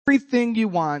everything you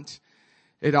want,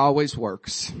 it always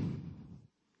works.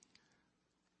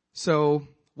 So,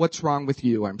 what's wrong with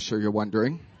you, I'm sure you're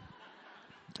wondering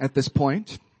at this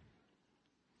point.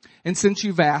 And since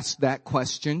you've asked that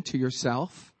question to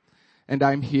yourself, and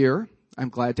I'm here, I'm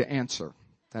glad to answer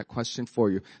that question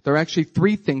for you. There are actually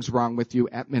 3 things wrong with you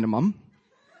at minimum.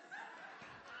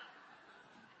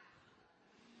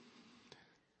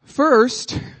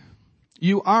 First,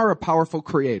 you are a powerful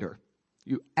creator.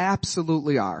 You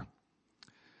absolutely are.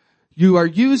 You are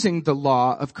using the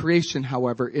law of creation,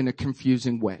 however, in a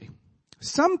confusing way.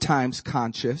 Sometimes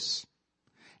conscious,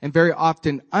 and very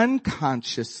often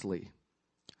unconsciously,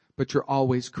 but you're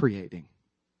always creating.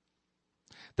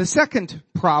 The second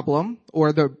problem,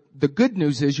 or the good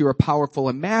news is you're a powerful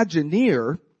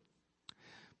Imagineer,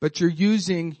 but you're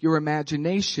using your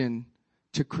imagination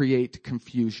to create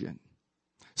confusion.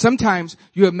 Sometimes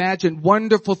you imagine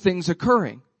wonderful things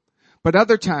occurring, but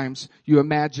other times you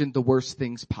imagine the worst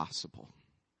things possible.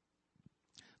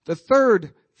 The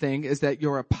third thing is that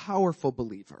you're a powerful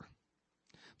believer.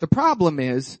 The problem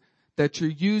is that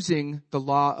you're using the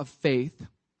law of faith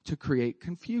to create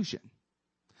confusion.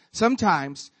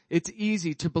 Sometimes it's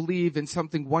easy to believe in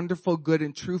something wonderful, good,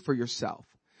 and true for yourself.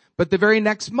 But the very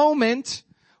next moment,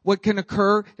 what can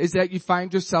occur is that you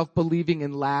find yourself believing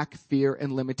in lack, fear,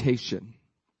 and limitation.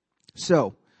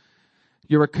 So,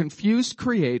 you're a confused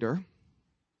creator,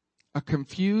 a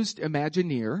confused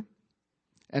Imagineer,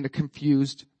 and a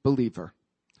confused believer,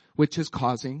 which is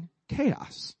causing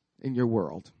chaos in your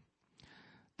world.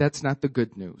 That's not the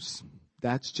good news.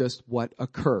 That's just what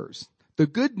occurs. The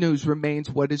good news remains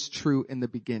what is true in the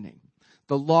beginning.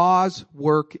 The laws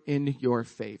work in your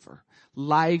favor.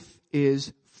 Life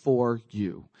is for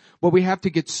you. What we have to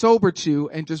get sober to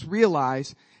and just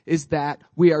realize is that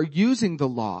we are using the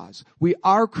laws. We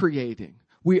are creating.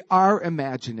 We are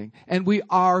imagining. And we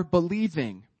are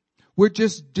believing. We're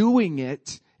just doing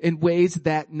it in ways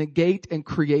that negate and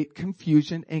create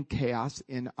confusion and chaos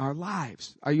in our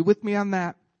lives. Are you with me on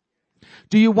that?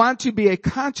 Do you want to be a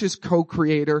conscious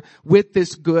co-creator with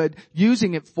this good,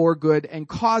 using it for good, and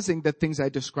causing the things I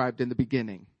described in the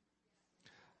beginning?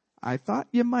 I thought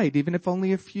you might, even if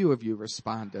only a few of you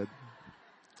responded.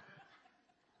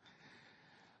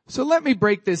 So let me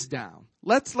break this down.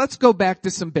 Let's go back to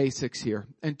some basics here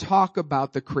and talk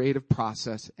about the creative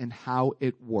process and how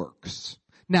it works.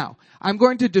 Now, I'm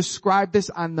going to describe this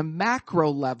on the macro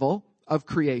level of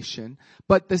creation,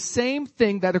 but the same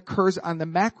thing that occurs on the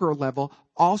macro level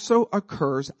also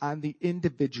occurs on the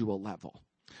individual level.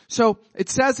 So it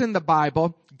says in the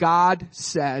Bible, God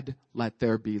said, let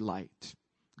there be light.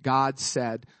 God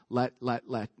said, let.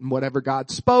 And whatever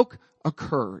God spoke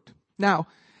occurred. Now,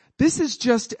 this is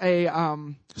just a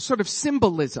sort of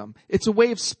symbolism. It's a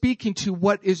way of speaking to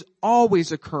what is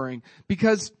always occurring,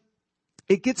 because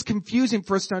it gets confusing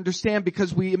for us to understand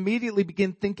because we immediately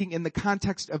begin thinking in the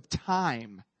context of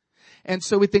time. And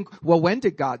so we think, well, when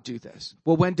did God do this?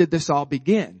 Well, when did this all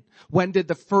begin? When did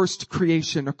the first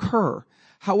creation occur?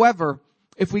 However,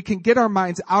 if we can get our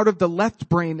minds out of the left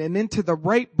brain and into the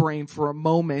right brain for a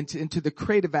moment, into the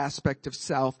creative aspect of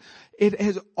self, it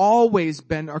has always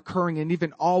been occurring, and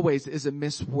even always is a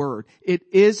misword. It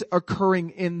is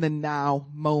occurring in the now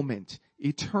moment,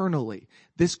 eternally.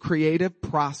 This creative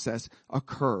process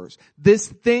occurs. This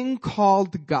thing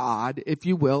called God, if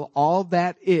you will, all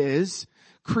that is,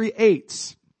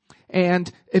 creates.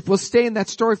 And if we'll stay in that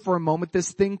story for a moment,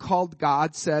 this thing called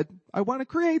God said, I want to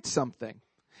create something.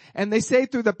 And they say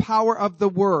through the power of the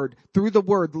word,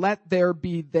 let there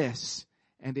be this.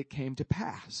 And it came to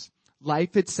pass.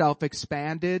 Life itself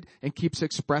expanded and keeps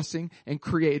expressing and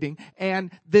creating. And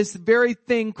this very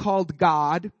thing called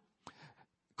God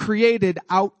created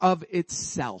out of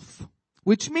itself.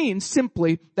 Which means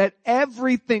simply that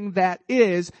everything that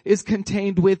is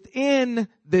contained within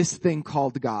this thing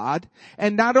called God.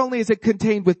 And not only is it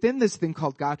contained within this thing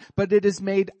called God, but it is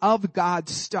made of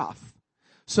God's stuff.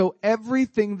 So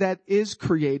everything that is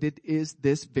created is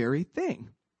this very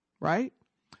thing, right?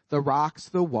 The rocks,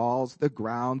 the walls, the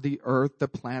ground, the earth, the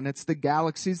planets, the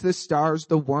galaxies, the stars,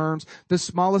 the worms, the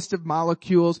smallest of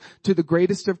molecules to the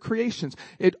greatest of creations.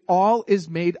 It all is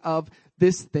made of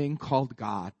this thing called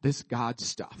God, this God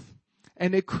stuff.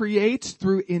 And it creates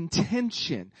through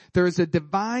intention. There is a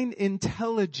divine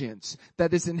intelligence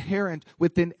that is inherent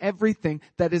within everything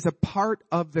that is a part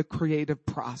of the creative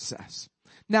process.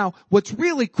 Now, what's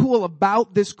really cool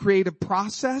about this creative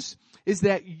process is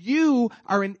that you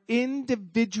are an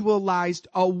individualized,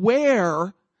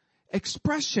 aware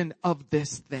expression of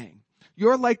this thing.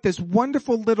 You're like this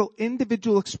wonderful little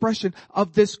individual expression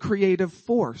of this creative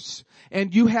force.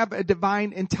 And you have a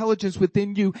divine intelligence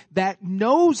within you that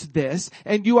knows this,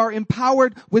 and you are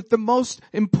empowered with the most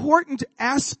important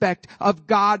aspect of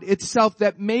God itself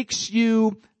that makes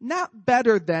you not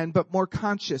better than, but more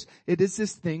conscious. It is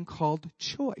this thing called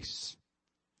choice.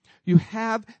 You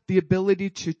have the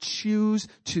ability to choose,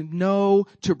 to know,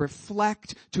 to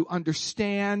reflect, to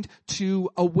understand, to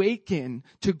awaken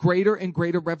to greater and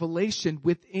greater revelation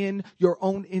within your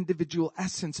own individual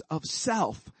essence of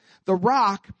self. The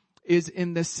rock is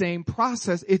in the same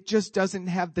process. It just doesn't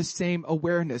have the same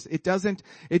awareness. It doesn't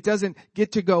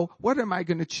get to go, what am I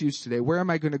going to choose today? Where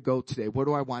am I going to go today? What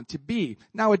do I want to be?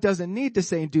 Now, it doesn't need to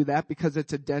say and do that because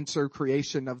it's a denser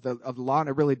creation of the law, and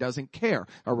it really doesn't care.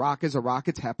 A rock is a rock.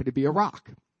 It's happy to be a rock.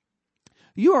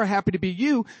 You are happy to be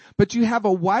you, but you have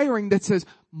a wiring that says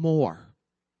more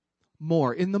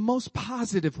in the most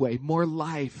positive way, more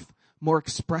life, more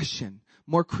expression,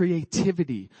 more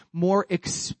creativity, more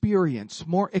experience,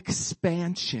 more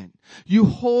expansion. You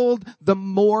hold the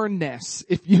moreness,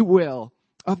 if you will,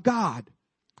 of God.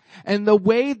 And the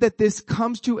way that this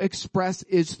comes to express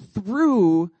is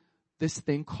through this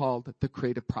thing called the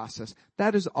creative process.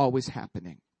 That is always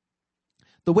happening.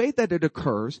 The way that it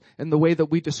occurs and the way that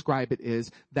we describe it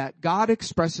is that God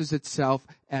expresses itself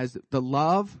as the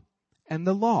love and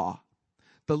the law.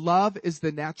 The love is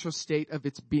the natural state of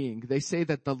its being. They say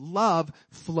that the love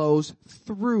flows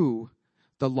through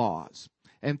the laws.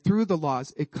 And through the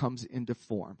laws, it comes into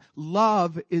form.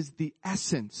 Love is the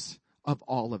essence of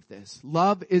all of this.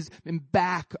 Love is in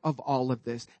back of all of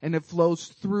this. And it flows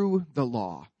through the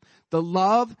law. The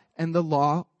love and the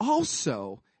law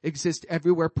also exist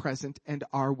everywhere present and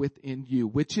are within you,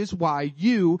 which is why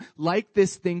you, like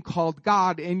this thing called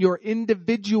God, in your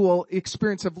individual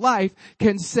experience of life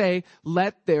can say,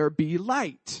 let there be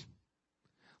light.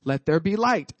 Let there be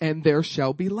light, and there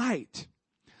shall be light.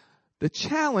 The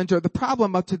challenge or the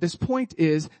problem up to this point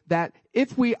is that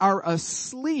if we are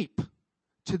asleep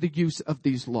to the use of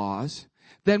these laws,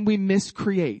 then we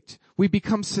miscreate. We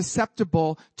become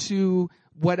susceptible to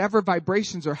whatever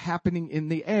vibrations are happening in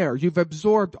the air. You've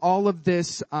absorbed all of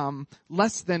this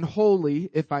less than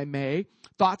holy, if I may,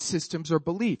 thought systems or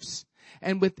beliefs.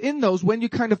 And within those, when you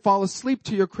kind of fall asleep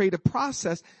to your creative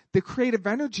process, the creative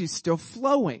energy is still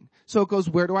flowing. So it goes,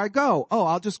 where do I go? Oh,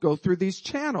 I'll just go through these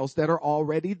channels that are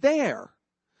already there.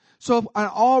 So if an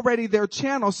already there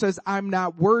channel says I'm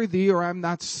not worthy or I'm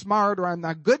not smart or I'm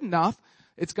not good enough,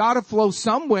 it's got to flow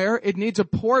somewhere. It needs a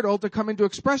portal to come into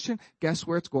expression. Guess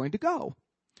where it's going to go?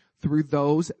 Through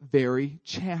those very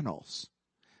channels.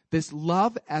 This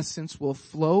love essence will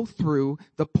flow through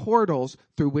the portals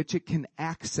through which it can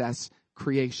access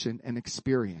creation and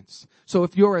experience. So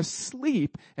if you're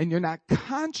asleep and you're not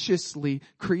consciously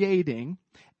creating,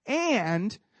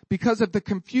 and because of the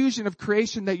confusion of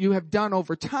creation that you have done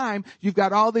over time, you've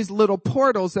got all these little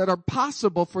portals that are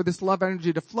possible for this love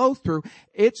energy to flow through,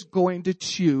 it's going to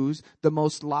choose the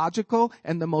most logical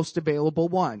and the most available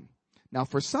one. Now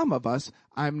for some of us,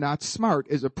 I'm not smart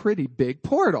is a pretty big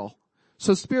portal.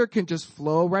 So spirit can just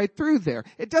flow right through there.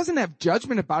 It doesn't have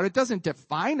judgment about it. It doesn't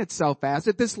define itself as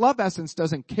it. This love essence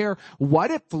doesn't care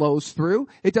what it flows through.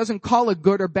 It doesn't call it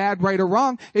good or bad, right or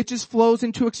wrong. It just flows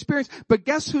into experience. But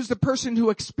guess who's the person who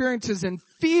experiences and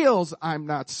feels I'm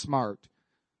not smart?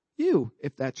 You,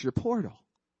 if that's your portal.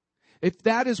 If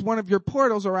that is one of your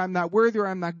portals, or I'm not worthy, or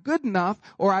I'm not good enough,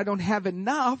 or I don't have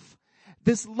enough,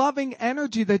 this loving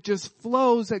energy that just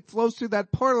flows, that flows through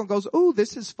that portal and goes, oh,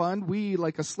 this is fun. We,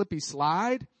 like a slippy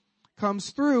slide,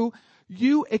 comes through.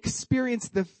 You experience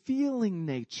the feeling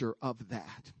nature of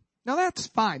that. Now that's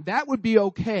fine. That would be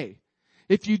okay.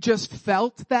 If you just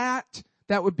felt that,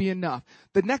 that would be enough.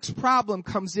 The next problem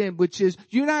comes in, which is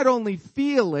you not only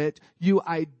feel it, you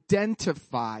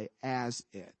identify as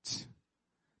it.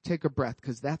 Take a breath,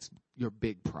 because that's your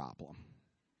big problem.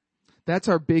 That's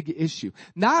our big issue.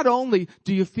 Not only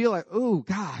do you feel like, oh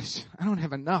gosh, I don't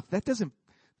have enough.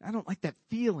 I don't like that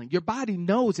feeling. Your body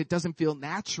knows it doesn't feel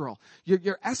natural.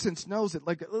 Your essence knows it,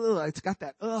 like, it's got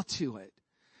that to it.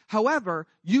 However,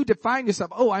 you define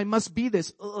yourself, I must be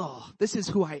this. This is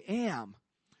who I am.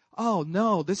 Oh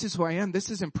no, this is who I am. This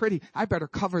isn't pretty. I better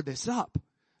cover this up.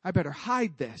 I better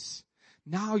hide this.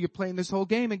 Now you're playing this whole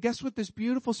game, and guess what this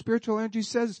beautiful spiritual energy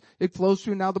says? It flows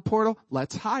through now the portal.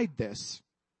 Let's hide this.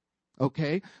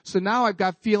 Okay, so now I've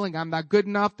got feeling I'm not good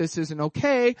enough. This isn't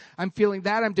okay. I'm feeling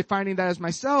that. I'm defining that as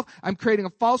myself. I'm creating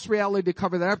a false reality to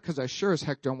cover that up because I sure as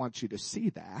heck don't want you to see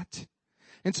that.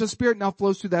 And so spirit now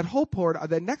flows through that whole portal,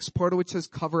 the next portal, which says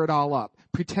cover it all up.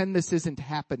 Pretend this isn't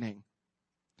happening.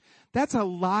 That's a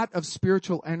lot of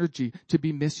spiritual energy to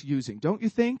be misusing, don't you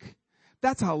think?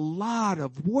 That's a lot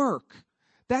of work.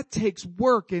 That takes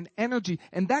work and energy.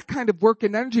 And that kind of work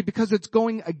and energy, because it's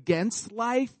going against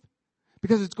life,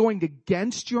 because it's going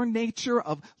against your nature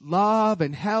of love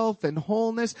and health and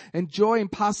wholeness and joy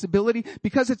and possibility,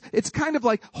 because it's kind of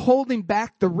like holding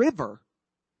back the river.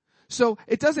 So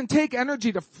it doesn't take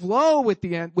energy to flow with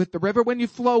the river. When you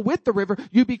flow with the river,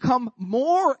 you become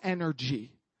more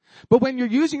energy. But when you're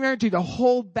using energy to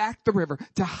hold back the river,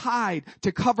 to hide,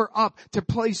 to cover up, to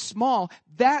play small,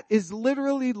 that is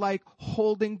literally like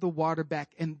holding the water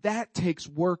back. And that takes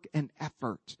work and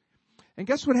effort. And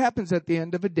guess what happens at the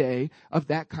end of a day of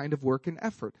that kind of work and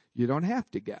effort? You don't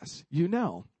have to guess. You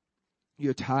know.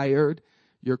 You're tired.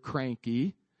 You're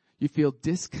cranky. You feel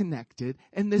disconnected.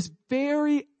 And this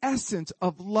very essence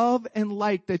of love and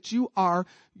light that you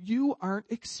aren't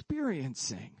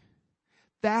experiencing.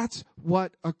 That's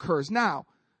what occurs. Now,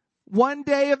 one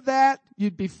day of that,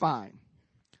 you'd be fine.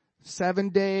 7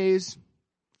 days,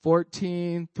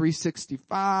 14,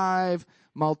 365,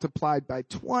 multiplied by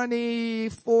 20,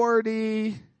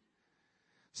 40.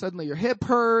 Suddenly your hip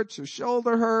hurts, your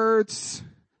shoulder hurts.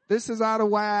 This is out of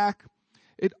whack.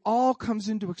 It all comes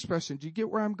into expression. Do you get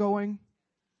where I'm going?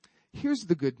 Here's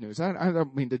the good news. I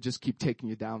don't mean to just keep taking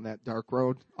you down that dark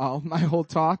road my whole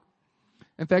talk.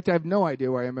 In fact, I have no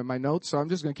idea where I am in my notes, so I'm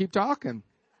just going to keep talking.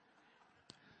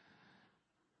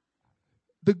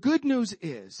 The good news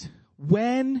is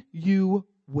when you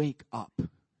wake up,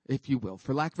 if you will,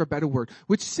 for lack of a better word,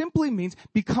 which simply means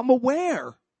become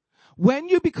aware. When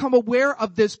you become aware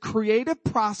of this creative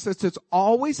process that's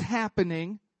always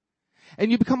happening,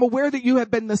 and you become aware that you have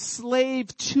been the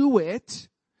slave to it,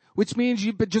 which means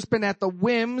you've just been at the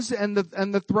whims and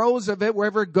the throes of it.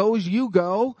 Wherever it goes, you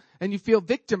go, and you feel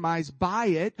victimized by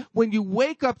it. When you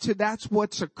wake up to that's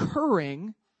what's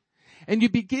occurring, and you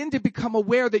begin to become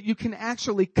aware that you can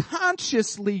actually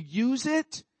consciously use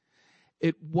it,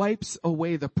 it wipes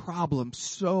away the problem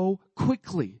so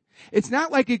quickly. It's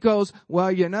not like it goes,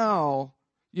 well,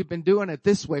 you've been doing it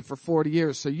this way for 40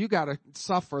 years, so you got to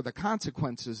suffer the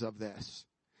consequences of this.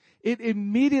 It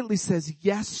immediately says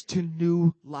yes to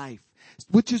new life,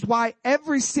 which is why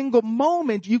every single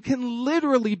moment you can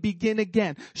literally begin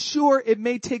again. Sure, it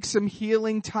may take some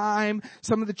healing time.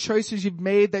 Some of the choices you've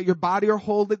made that your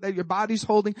body's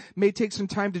holding may take some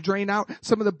time to drain out.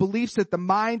 Some of the beliefs that the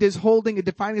mind is holding and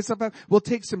defining itself out will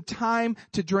take some time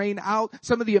to drain out.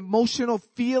 Some of the emotional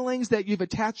feelings that you've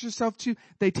attached yourself to,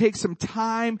 they take some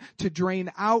time to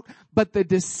drain out. But the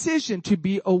decision to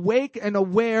be awake and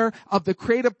aware of the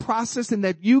creative process and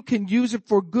that you can use it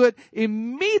for good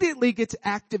immediately gets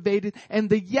activated, and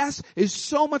the yes is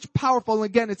so much powerful. And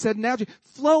again, it's an analogy.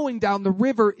 Flowing down the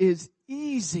river is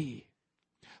easy.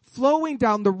 Flowing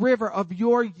down the river of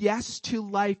your yes to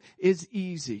life is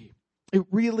easy. It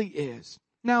really is.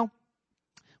 Now,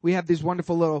 we have these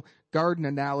wonderful little garden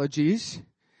analogies,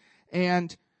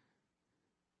 and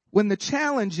when the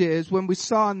challenge is, when we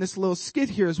saw in this little skit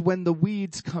here, is when the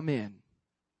weeds come in.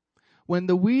 When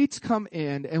the weeds come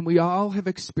in, and we all have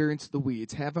experienced the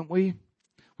weeds, haven't we?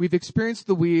 We've experienced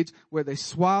the weeds where they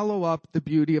swallow up the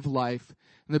beauty of life,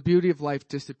 and the beauty of life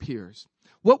disappears.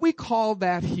 What we call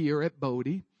that here at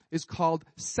Bodhi is called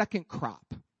second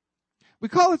crop. We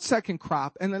call it second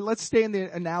crop, and then let's stay in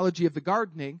the analogy of the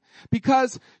gardening,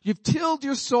 because you've tilled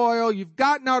your soil, you've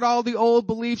gotten out all the old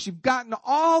beliefs, you've gotten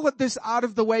all of this out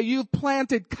of the way, you've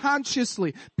planted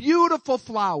consciously beautiful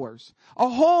flowers, a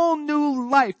whole new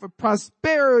life of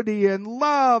prosperity and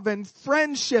love and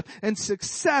friendship and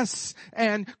success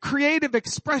and creative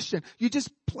expression. You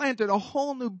just planted a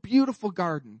whole new beautiful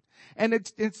garden. And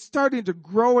it's starting to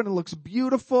grow and it looks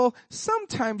beautiful.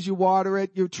 Sometimes you water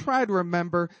it, you try to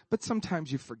remember, but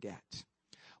sometimes you forget.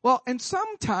 Well, and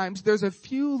sometimes there's a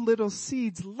few little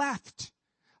seeds left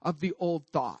of the old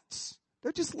thoughts.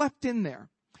 They're just left in there.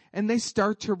 And they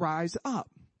start to rise up.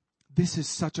 This is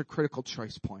such a critical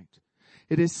choice point.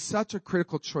 It is such a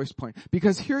critical choice point.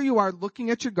 Because here you are looking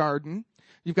at your garden.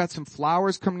 You've got some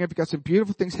flowers coming up. You've got some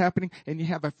beautiful things happening. And you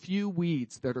have a few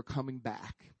weeds that are coming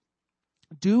back.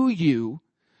 Do you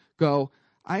go,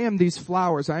 I am these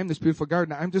flowers, I am this beautiful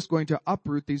garden, I'm just going to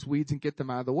uproot these weeds and get them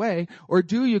out of the way? Or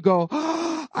do you go,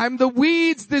 I'm the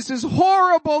weeds, this is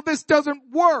horrible, this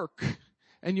doesn't work?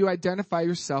 And you identify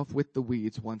yourself with the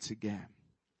weeds once again.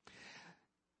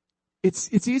 It's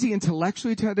easy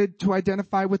intellectually to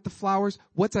identify with the flowers.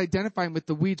 What's identifying with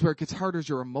the weeds where it gets harder is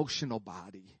your emotional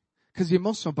body. Because the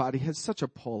emotional body has such a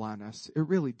pull on us. It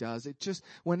really does. It just,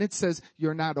 when it says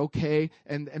you're not okay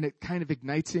and it kind of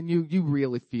ignites in you, you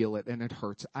really feel it and it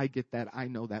hurts. I get that. I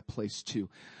know that place too.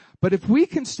 But if we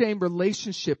can stay in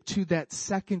relationship to that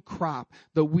second crop,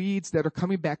 the weeds that are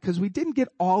coming back, because we didn't get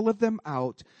all of them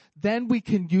out, then we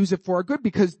can use it for our good,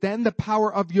 because then the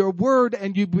power of your word,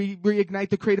 and you reignite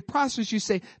the creative process, you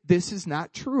say, this is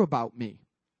not true about me.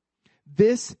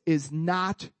 This is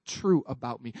not true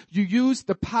about me. You use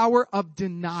the power of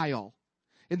denial.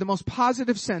 In the most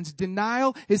positive sense,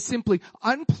 denial is simply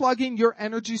unplugging your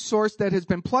energy source that has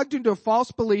been plugged into a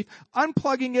false belief,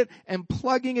 unplugging it and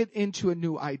plugging it into a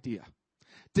new idea.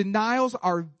 Denials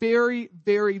are very,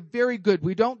 very, very good.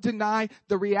 We don't deny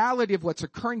the reality of what's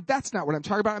occurring. That's not what I'm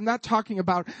talking about. I'm not talking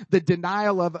about the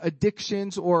denial of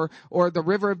addictions or the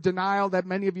river of denial that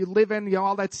many of you live in,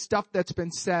 all that stuff that's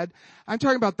been said. I'm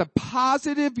talking about the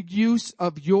positive use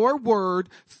of your word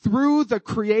through the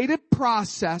creative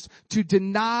process to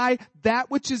deny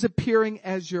that which is appearing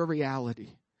as your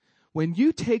reality. When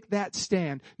you take that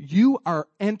stand, you are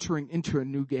entering into a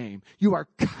new game. You are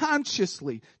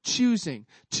consciously choosing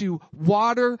to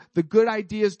water the good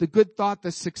ideas, the good thought,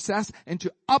 the success, and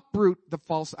to uproot the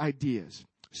false ideas.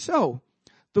 So,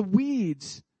 the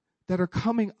weeds that are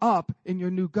coming up in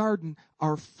your new garden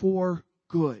are for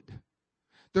good.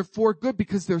 They're for good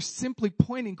because they're simply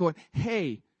pointing, going,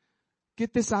 hey,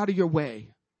 get this out of your way.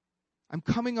 I'm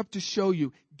coming up to show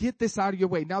you, get this out of your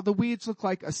way. Now the weeds look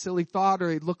like a silly thought, or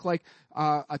they look like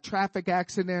a traffic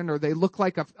accident, or they look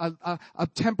like a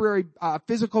temporary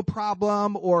physical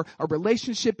problem, or a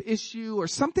relationship issue, or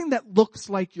something that looks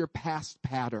like your past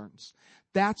patterns.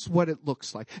 That's what it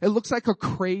looks like. It looks like a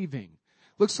craving.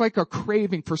 It looks like a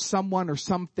craving for someone or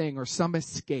something or some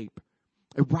escape.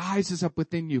 It rises up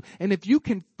within you. And if you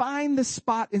can find the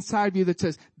spot inside of you that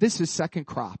says, this is second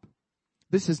crop.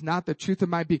 This is not the truth of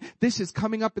my being. This is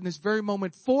coming up in this very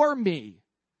moment for me.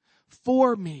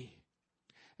 For me.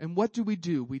 And what do?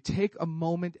 We take a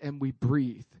moment and we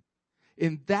breathe.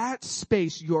 In that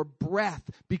space, your breath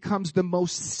becomes the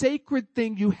most sacred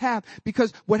thing you have.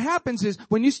 Because what happens is,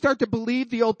 when you start to believe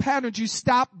the old patterns, you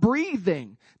stop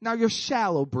breathing. Now you're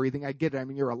shallow breathing. I get it. I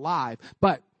mean, you're alive.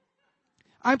 But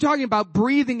I'm talking about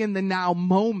breathing in the now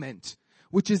moment,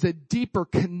 which is a deeper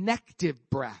connective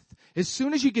breath. As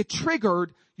soon as you get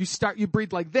triggered, you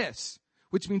breathe like this,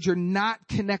 which means you're not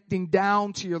connecting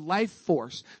down to your life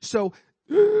force. So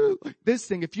this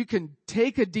thing, if you can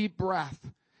take a deep breath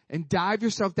and dive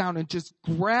yourself down and just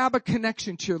grab a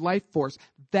connection to your life force,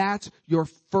 that's your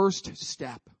first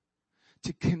step.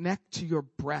 To connect to your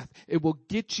breath. It will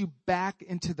get you back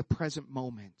into the present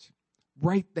moment.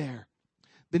 Right there.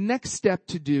 The next step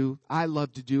to do, I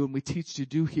love to do, and we teach to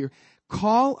do here,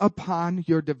 call upon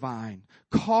your divine.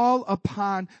 Call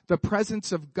upon the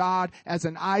presence of God as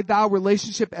an I-thou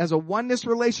relationship, as a oneness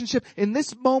relationship. In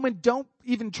this moment, don't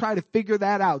even try to figure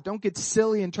that out. Don't get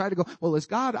silly and try to go, well, is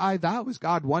God I-thou? Is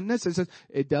God oneness?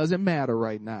 It doesn't matter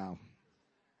right now.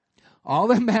 All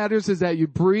that matters is that you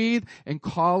breathe and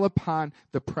call upon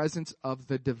the presence of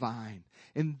the divine.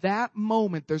 In that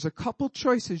moment, there's a couple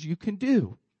choices you can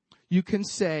do. You can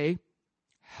say,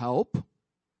 help,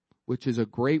 which is a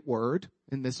great word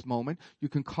in this moment. You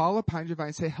can call upon your divine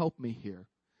and say, help me here.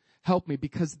 Help me,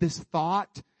 because this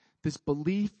thought, this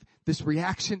belief, this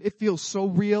reaction, it feels so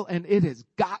real and it has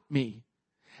got me.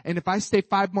 And if I stay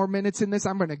 5 more minutes in this,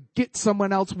 I'm going to get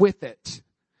someone else with it.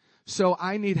 So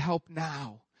I need help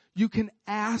now. You can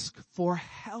ask for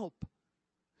help.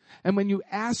 And when you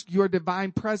ask your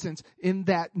divine presence in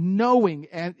that knowing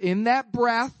and in that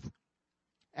breath,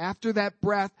 after that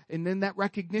breath and in that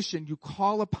recognition, you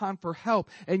call upon for help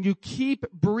and you keep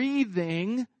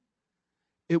breathing,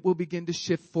 it will begin to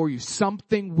shift for you.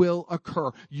 Something will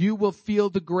occur. You will feel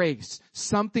the grace.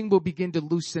 Something will begin to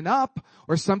loosen up,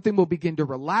 or something will begin to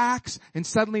relax, and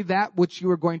suddenly that which you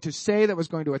were going to say that was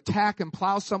going to attack and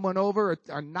plow someone over or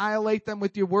annihilate them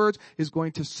with your words is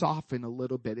going to soften a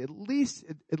little bit. At least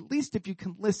if you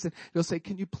can listen, you'll say,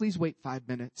 can you please wait 5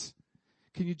 minutes?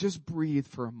 Can you just breathe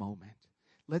for a moment?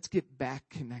 Let's get back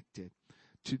connected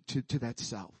to that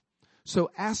self.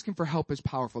 So asking for help is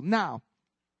powerful. Now,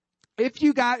 if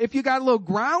you got a little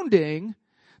grounding,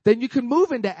 then you can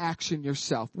move into action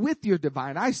yourself with your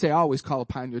divine. I say always call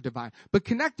upon your divine. But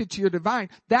connected to your divine,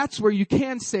 that's where you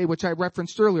can say, which I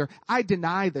referenced earlier, I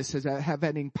deny this as have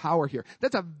any power here.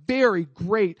 That's a very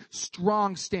great,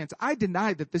 strong stance. I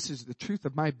deny that this is the truth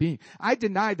of my being. I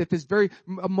deny that this very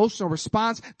emotional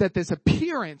response, that this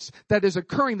appearance that is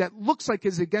occurring that looks like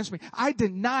is against me, I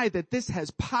deny that this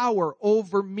has power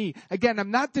over me. Again,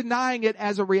 I'm not denying it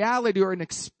as a reality or an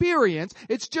experience.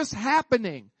 It's just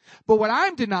happening. But what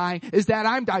I'm denying is that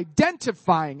I'm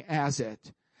identifying as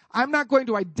it. I'm not going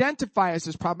to identify as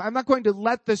this problem. I'm not going to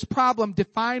let this problem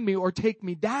define me or take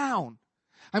me down.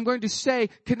 I'm going to say,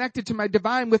 connected to my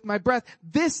divine with my breath,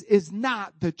 this is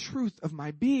not the truth of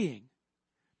my being.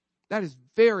 That is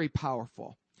very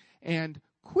powerful. And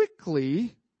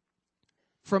quickly,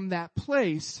 from that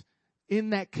place,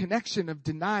 in that connection of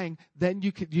denying, then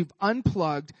you've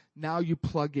unplugged, now you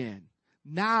plug in.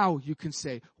 Now you can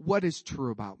say, what is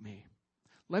true about me?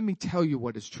 Let me tell you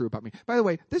what is true about me. By the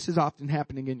way, this is often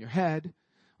happening in your head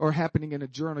or happening in a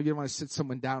journal. You don't want to sit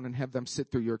someone down and have them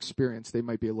sit through your experience. They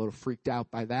might be a little freaked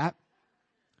out by that.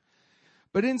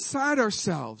 But inside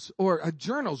ourselves, or a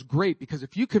journal's great because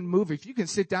if you can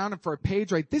sit down and for a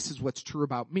page write, this is what's true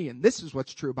about me and this is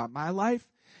what's true about my life.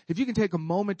 If you can take a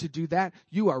moment to do that,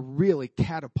 you are really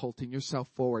catapulting yourself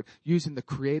forward using the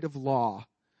creative law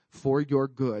for your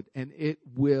good, and it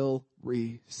will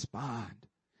respond.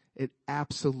 It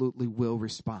absolutely will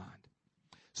respond.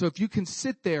 So if you can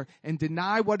sit there and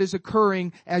deny what is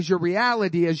occurring as your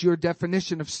reality, as your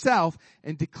definition of self,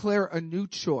 and declare a new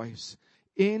choice,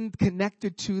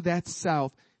 connected to that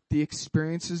self, the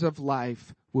experiences of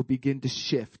life will begin to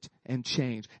shift and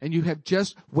change. And you have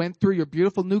just went through your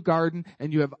beautiful new garden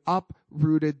and you have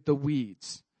uprooted the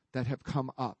weeds that have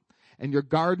come up. And your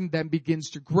garden then begins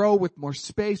to grow with more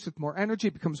space, with more energy.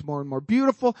 It becomes more and more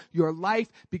beautiful. Your life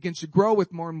begins to grow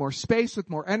with more and more space, with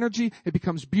more energy. It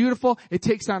becomes beautiful. It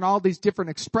takes on all these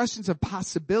different expressions of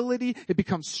possibility. It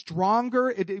becomes stronger.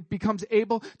 It becomes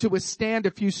able to withstand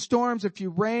a few storms, a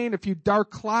few rain, a few dark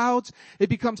clouds. It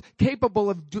becomes capable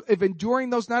of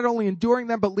enduring those, not only enduring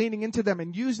them, but leaning into them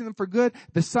and using them for good.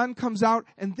 The sun comes out,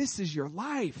 and this is your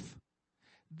life.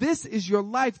 This is your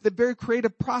life, the very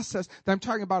creative process that I'm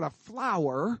talking about.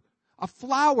 A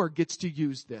flower gets to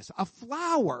use this. A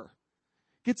flower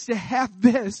gets to have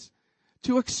this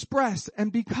to express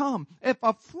and become. If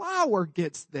a flower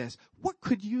gets this, what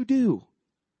could you do?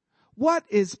 What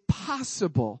is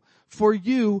possible for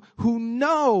you who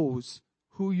knows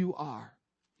who you are,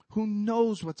 who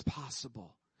knows what's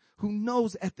possible, who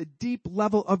knows at the deep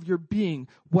level of your being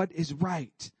what is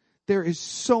right? There is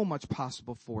so much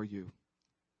possible for you.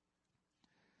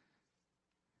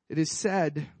 It is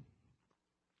said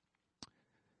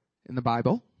in the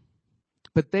Bible,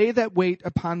 but they that wait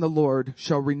upon the Lord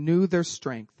shall renew their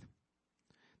strength.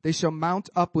 They shall mount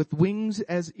up with wings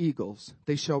as eagles.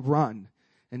 They shall run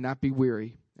and not be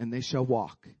weary, and they shall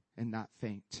walk and not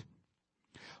faint.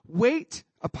 Wait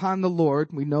upon the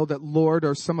Lord. We know that Lord,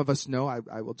 or some of us know,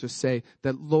 I will just say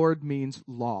that Lord means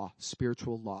law,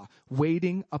 spiritual law.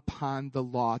 Waiting upon the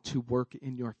law to work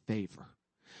in your favor.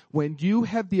 When you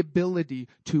have the ability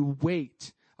to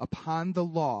wait upon the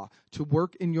law to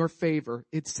work in your favor,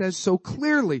 it says so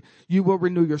clearly, you will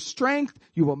renew your strength,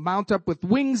 you will mount up with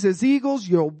wings as eagles,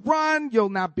 you'll run, you'll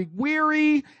not be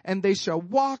weary, and they shall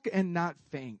walk and not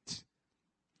faint.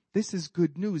 This is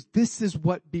good news. This is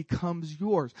what becomes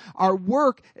yours. Our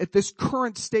work at this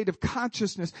current state of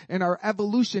consciousness and our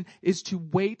evolution is to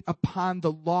wait upon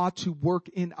the law to work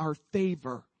in our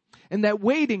favor. And that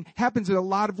waiting happens in a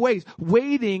lot of ways.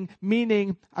 Waiting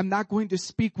meaning I'm not going to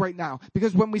speak right now.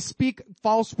 Because when we speak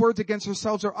false words against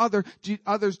ourselves or others, do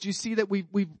you see that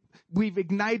we've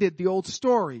ignited the old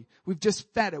story? We've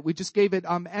just fed it. We just gave it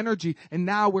energy. And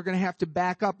now we're going to have to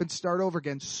back up and start over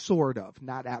again. Sort of.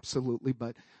 Not absolutely,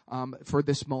 but for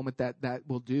this moment that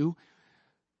will do.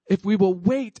 If we will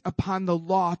wait upon the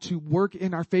law to work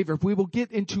in our favor, if we will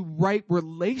get into right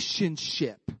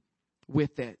relationship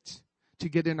with it, to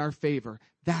get in our favor,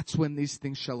 that's when these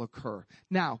things shall occur.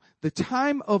 Now, the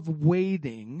time of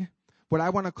waiting, what I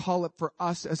want to call it for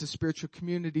us as a spiritual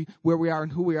community, where we are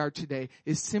and who we are today,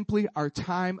 is simply our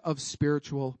time of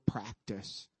spiritual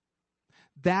practice.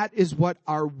 That is what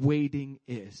our waiting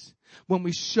is. When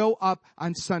we show up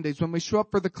on Sundays, when we show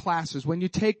up for the classes, when you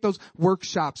take those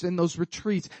workshops and those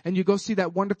retreats and you go see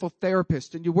that wonderful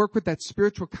therapist and you work with that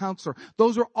spiritual counselor,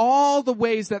 those are all the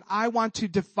ways that I want to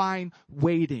define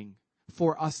waiting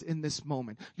for us in this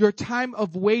moment. Your time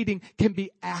of waiting can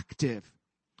be active.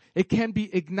 It can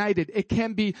be ignited. It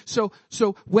can be, so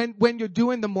when you're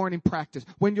doing the morning practice,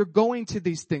 when you're going to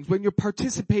these things, when you're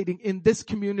participating in this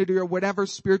community or whatever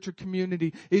spiritual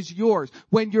community is yours,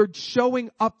 when you're showing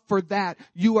up for that,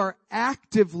 you are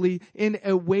actively in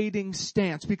a waiting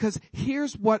stance. Because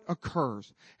here's what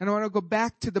occurs. And I want to go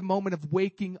back to the moment of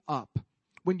waking up.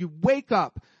 When you wake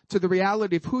up to the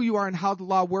reality of who you are and how the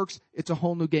law works, it's a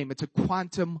whole new game. It's a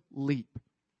quantum leap.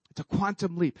 It's a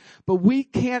quantum leap. But we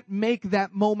can't make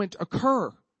that moment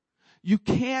occur. You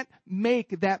can't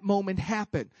make that moment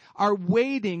happen. Our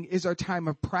waiting is our time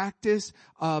of practice,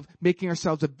 of making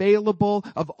ourselves available,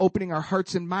 of opening our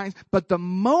hearts and minds. But the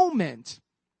moment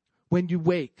when you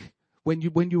wake, when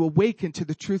you awaken to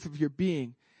the truth of your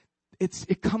being,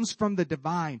 it comes from the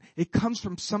divine. It comes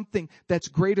from something that's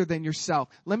greater than yourself.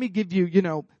 Let me give you,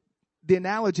 the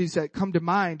analogies that come to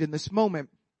mind in this moment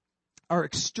are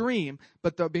extreme,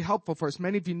 but they'll be helpful for us.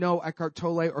 Many of you know Eckhart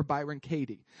Tolle or Byron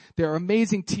Katie. They're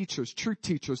amazing teachers, truth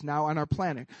teachers now on our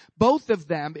planet. Both of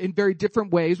them, in very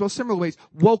different ways, well, similar ways,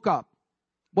 woke up.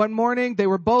 One morning, they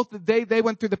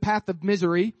went through the path of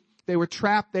misery. They were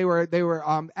trapped. They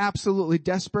were absolutely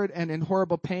desperate and in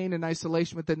horrible pain and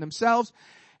isolation within themselves.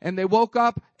 And they woke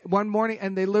up one morning,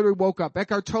 and they literally woke up.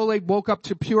 Eckhart Tolle woke up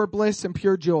to pure bliss and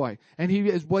pure joy. And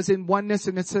he was in oneness,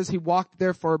 and it says he walked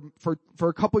there for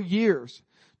a couple years,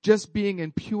 just being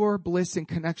in pure bliss and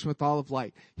connection with all of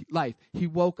life. He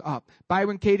woke up.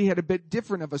 Byron Katie had a bit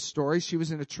different of a story. She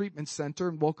was in a treatment center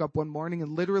and woke up one morning,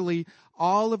 and literally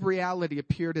all of reality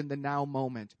appeared in the now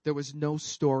moment. There was no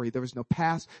story. There was no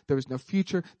past. There was no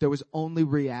future. There was only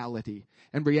reality.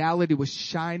 And reality was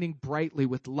shining brightly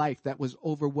with life that was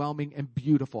overwhelming and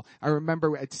beautiful. I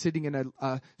remember sitting in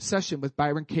a session with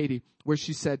Byron Katie where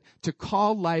she said, to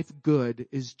call life good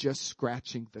is just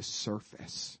scratching the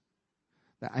surface.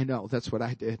 I know, that's what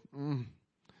I did.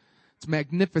 It's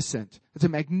magnificent. It's a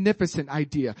magnificent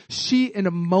idea. She, in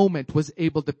a moment, was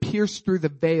able to pierce through the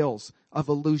veils of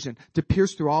illusion, to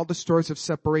pierce through all the stories of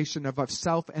separation of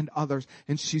self and others,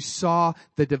 and she saw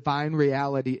the divine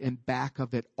reality in back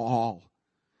of it all.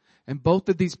 And both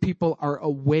of these people are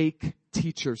awake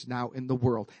teachers now in the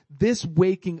world. This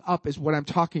waking up is what I'm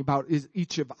talking about, is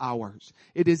each of ours.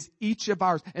 It is each of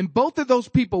ours. And both of those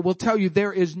people will tell you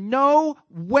there is no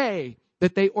way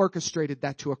that they orchestrated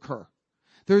that to occur.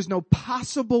 There's no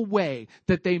possible way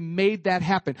that they made that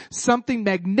happen. Something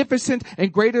magnificent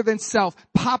and greater than self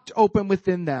popped open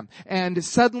within them. And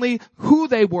suddenly who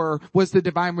they were was the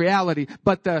divine reality.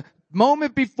 But the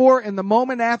moment before and the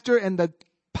moment after and the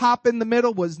pop in the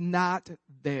middle was not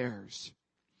theirs.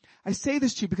 I say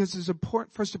this to you because it's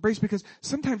important for us to brace, because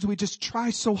sometimes we just try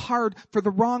so hard for the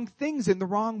wrong things in the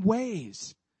wrong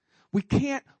ways. We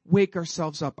can't wake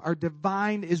ourselves up. Our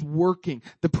divine is working.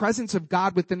 The presence of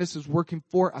God within us is working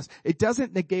for us. It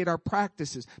doesn't negate our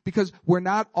practices, because we're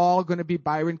not all going to be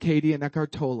Byron Katie and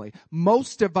Eckhart Tolle.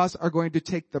 Most of us are going to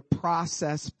take the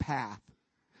process path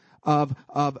of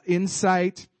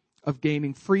insight, of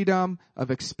gaining freedom,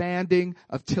 of expanding,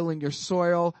 of tilling your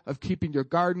soil, of keeping your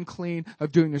garden clean,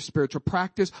 of doing your spiritual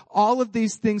practice. All of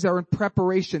these things are in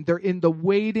preparation. They're in the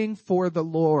waiting for the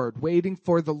Lord, waiting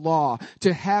for the law,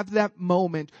 to have that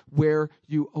moment where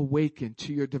you awaken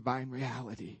to your divine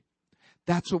reality.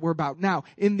 That's what we're about. Now,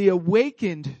 in the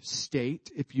awakened state,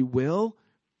 if you will,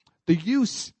 the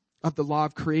use of the law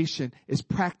of creation is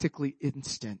practically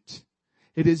instant.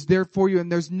 It is there for you,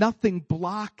 and there's nothing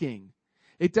blocking.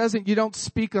 You don't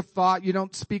speak a thought, you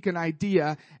don't speak an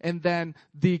idea, and then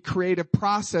the creative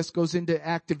process goes into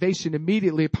activation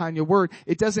immediately upon your word.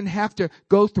 It doesn't have to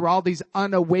go through all these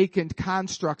unawakened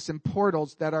constructs and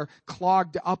portals that are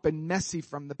clogged up and messy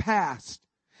from the past.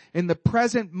 In the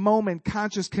present moment,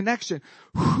 conscious connection,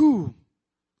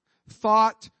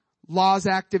 thought, laws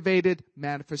activated,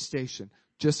 manifestation.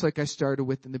 Just like I started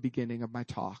with in the beginning of my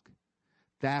talk.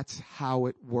 That's how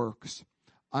it works.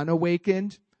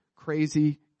 Unawakened,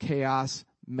 crazy, chaos,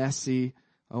 messy,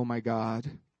 oh my God.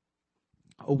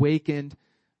 Awakened,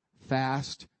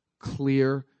 fast,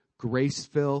 clear,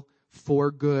 grace-filled,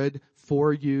 for good,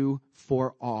 for you,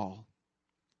 for all.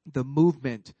 The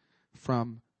movement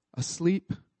from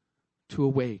asleep to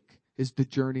awake is the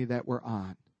journey that we're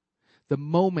on. The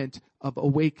moment of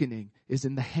awakening is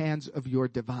in the hands of your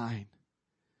divine.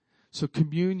 So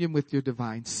communion with your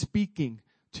divine, speaking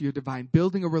to your divine,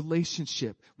 building a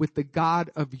relationship with the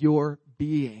God of your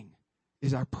being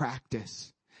is our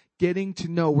practice. Getting to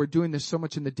know, we're doing this so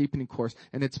much in the deepening course,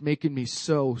 and it's making me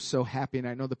so happy. And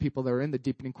I know the people that are in the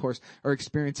deepening course are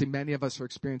experiencing, many of us are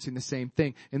experiencing the same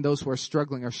thing. And those who are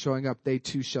struggling are showing up. They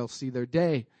too shall see their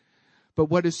day. But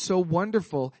what is so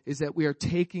wonderful is that we are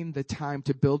taking the time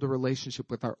to build a relationship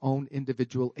with our own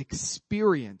individual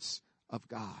experience of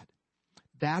God.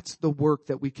 That's the work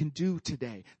that we can do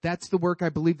today. That's the work I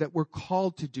believe that we're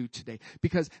called to do today,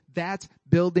 because that's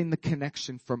building the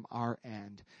connection from our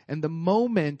end. And the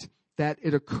moment that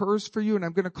it occurs for you, and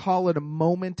I'm going to call it a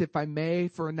moment if I may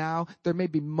for now. There may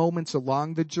be moments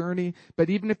along the journey,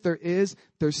 but even if there is,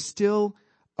 there's still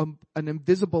an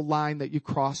invisible line that you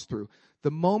cross through. The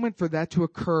moment for that to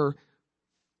occur,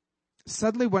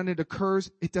 suddenly when it occurs,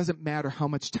 it doesn't matter how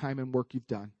much time and work you've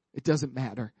done. It doesn't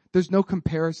matter. There's no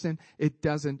comparison. It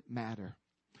doesn't matter.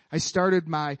 I started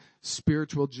my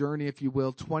spiritual journey, if you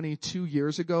will, 23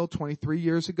 years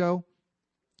ago,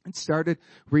 and started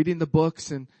reading the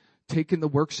books and taking the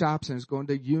workshops, and was going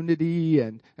to Unity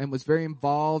and was very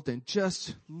involved and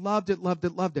just loved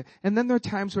it. And then there are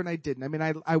times when I didn't. I mean,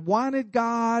 I wanted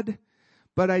God,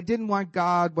 but I didn't want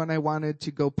God when I wanted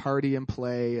to go party and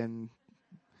play and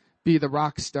be the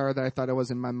rock star that I thought I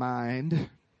was in my mind.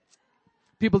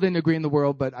 People didn't agree in the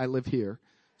world, but I live here.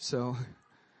 So,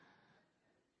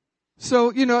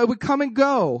 it would come and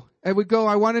go. It would go,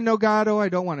 I want to know God. Oh, I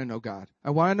don't want to know God. I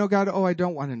want to know God. Oh, I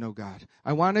don't want to know God.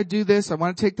 I want to do this. I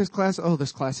want to take this class. Oh,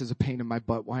 this class is a pain in my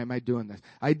butt. Why am I doing this?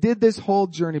 I did this whole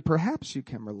journey. Perhaps you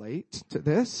can relate to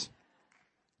this.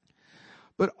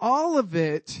 But all of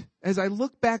it, as I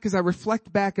look back, as I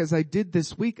reflect back, as I did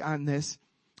this week on this,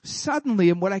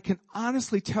 suddenly, and what I can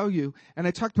honestly tell you, and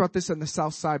I talked about this on the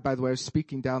South Side, by the way, I was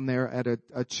speaking down there at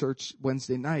a church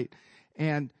Wednesday night,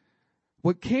 and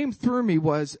what came through me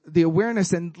was the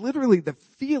awareness and literally the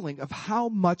feeling of how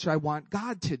much I want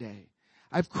God today.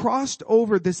 I've crossed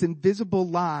over this invisible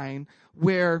line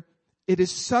where it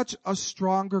is such a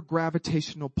stronger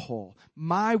gravitational pull.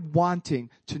 My wanting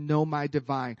to know my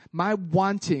divine, my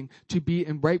wanting to be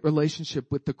in right relationship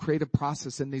with the creative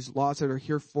process and these laws that are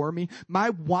here for me, my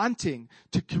wanting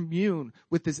to commune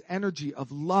with this energy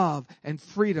of love and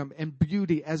freedom and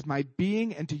beauty as my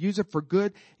being and to use it for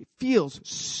good, it feels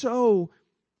so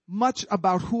much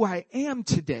about who I am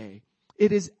today.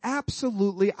 It is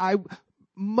absolutely,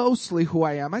 mostly who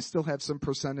I am. I still have some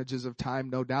percentages of time,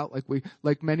 no doubt,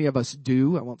 like many of us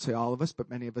do. I won't say all of us, but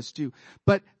many of us do.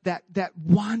 But that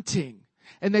wanting.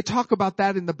 And they talk about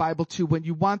that in the Bible too, when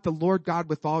you want the Lord God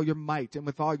with all your might and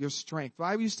with all your strength. Well,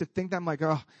 I used to think that, I'm like,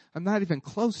 oh, I'm not even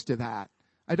close to that.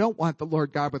 I don't want the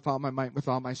Lord God with all my might, with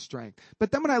all my strength.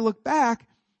 But then when I look back,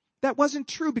 that wasn't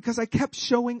true because I kept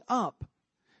showing up.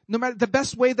 No matter the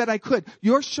best way that I could.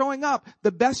 You're showing up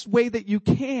the best way that you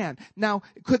can. Now,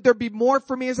 could there be more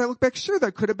for me as I look back? Sure,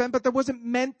 there could have been, but there wasn't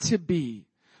meant to be.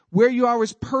 Where you are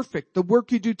is perfect. The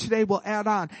work you do today will add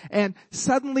on. And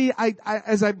suddenly,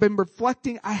 as I've been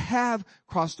reflecting, I have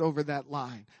crossed over that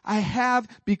line. I have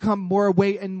become more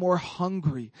awake and more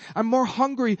hungry. I'm more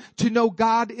hungry to know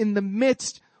God in the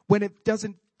midst when it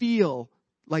doesn't feel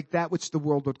like that which the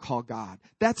world would call God.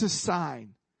 That's a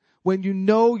sign. When you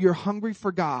know you're hungry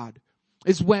for God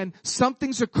is when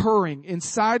something's occurring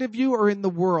inside of you or in the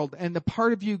world and the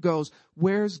part of you goes,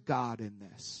 where's God in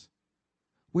this?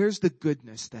 Where's the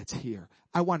goodness that's here?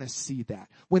 I want to see that.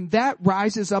 When that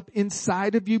rises up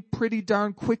inside of you pretty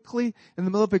darn quickly in the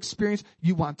middle of experience,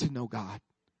 you want to know God.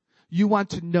 You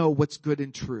want to know what's good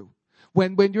and true.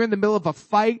 When you're in the middle of a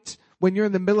fight, when you're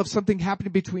in the middle of something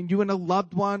happening between you and a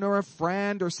loved one or a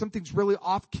friend, or something's really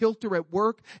off kilter at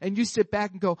work, and you sit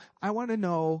back and go, I want to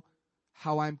know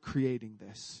how I'm creating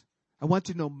this. I want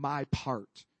to know my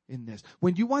part in this.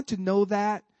 When you want to know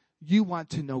that, you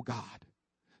want to know God.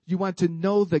 You want to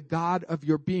know the God of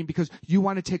your being because you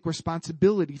want to take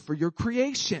responsibility for your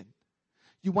creation.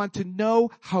 You want to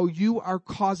know how you are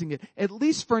causing it, at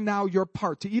least for now, your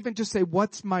part, to even just say,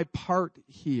 what's my part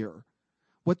here?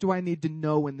 What do I need to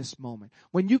know in this moment?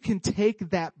 When you can take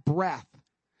that breath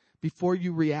before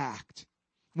you react,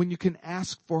 when you can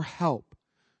ask for help,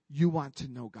 you want to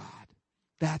know God.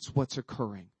 That's what's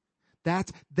occurring.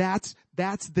 That's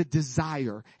the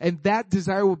desire. And that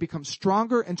desire will become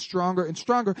stronger and stronger and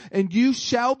stronger. And you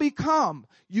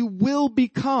will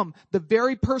become the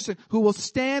very person who will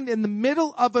stand in the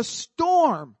middle of a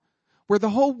storm where the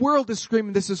whole world is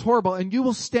screaming, this is horrible. And you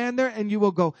will stand there and you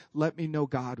will go, let me know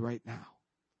God right now.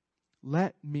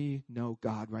 Let me know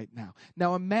God right now.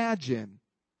 Now imagine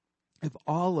if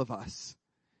all of us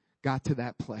got to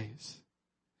that place.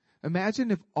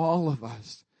 Imagine if all of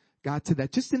us got to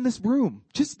that, just in this room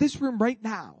right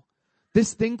now.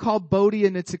 This thing called Bodhi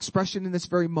and its expression in this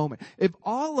very moment. If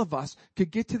all of us could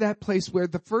get to that place where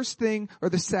the first thing or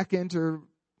the second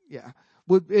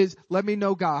is let me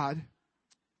know God.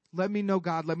 Let me know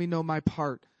God. Let me know my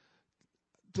part.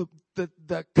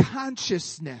 The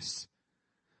consciousness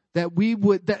that we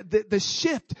would, the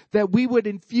shift that we would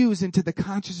infuse into the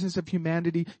consciousness of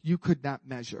humanity, you could not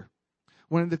measure.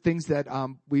 One of the things that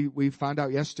we found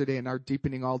out yesterday in our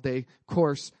Deepening All Day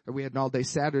course, or we had an all day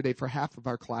Saturday for half of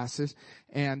our classes,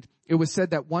 and it was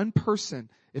said that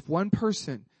if one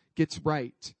person gets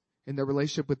right in their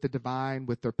relationship with the divine,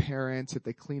 with their parents, if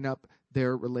they clean up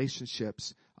their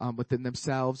relationships within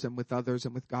themselves and with others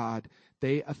and with God,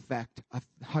 they affect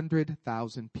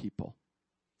 100,000 people.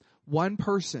 One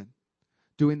person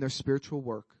doing their spiritual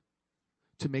work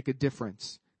to make a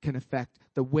difference can affect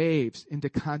the waves into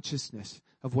consciousness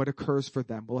of what occurs for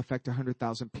them will affect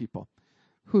 100,000 people.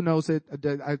 Who knows it?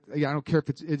 I don't care if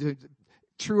it's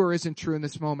true or isn't true in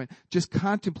this moment. Just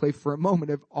contemplate for a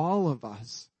moment if all of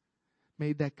us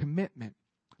made that commitment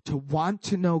to want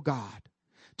to know God,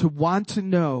 to want to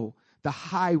know the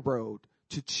high road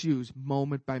to choose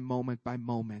moment by moment by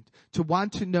moment, to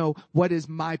want to know what is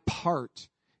my part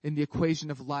in the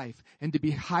equation of life and to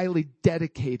be highly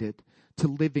dedicated to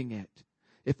living it.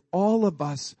 If all of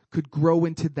us could grow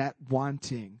into that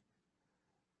wanting,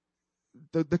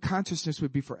 the consciousness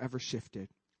would be forever shifted.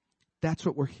 That's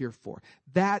what we're here for.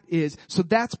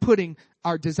 That's putting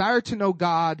our desire to know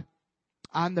God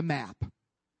on the map.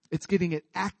 It's getting it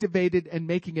activated and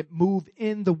making it move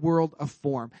in the world of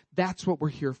form. That's what we're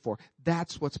here for.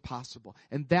 That's what's possible.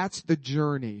 And that's the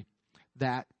journey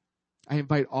that I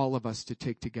invite all of us to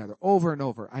take together. Over and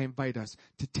over, I invite us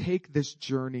to take this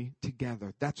journey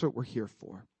together. That's what we're here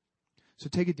for. So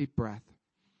take a deep breath.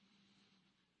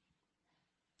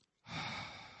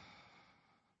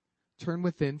 Turn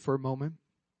within for a moment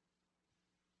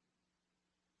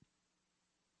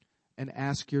and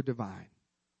ask your divine.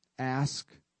 Ask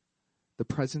the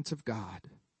presence of God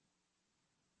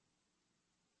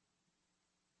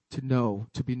to know,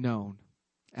 to be known.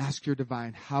 Ask your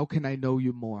divine, how can I know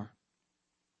you more?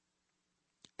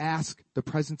 Ask the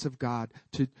presence of God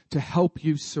to help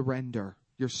you surrender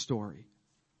your story.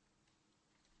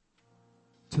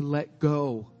 To let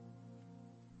go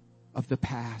of the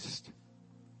past.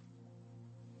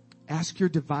 Ask your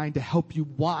divine to help you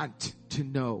want to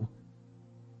know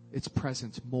its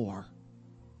presence more.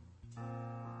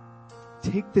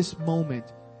 Take this moment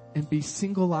and be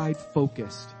single-eyed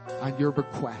focused on your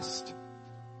request.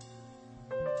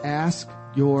 Ask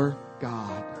your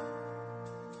God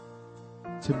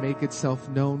to make itself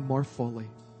known more fully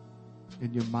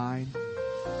in your mind,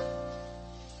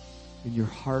 in your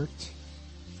heart,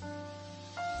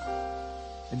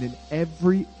 and in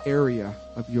every area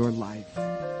of your life.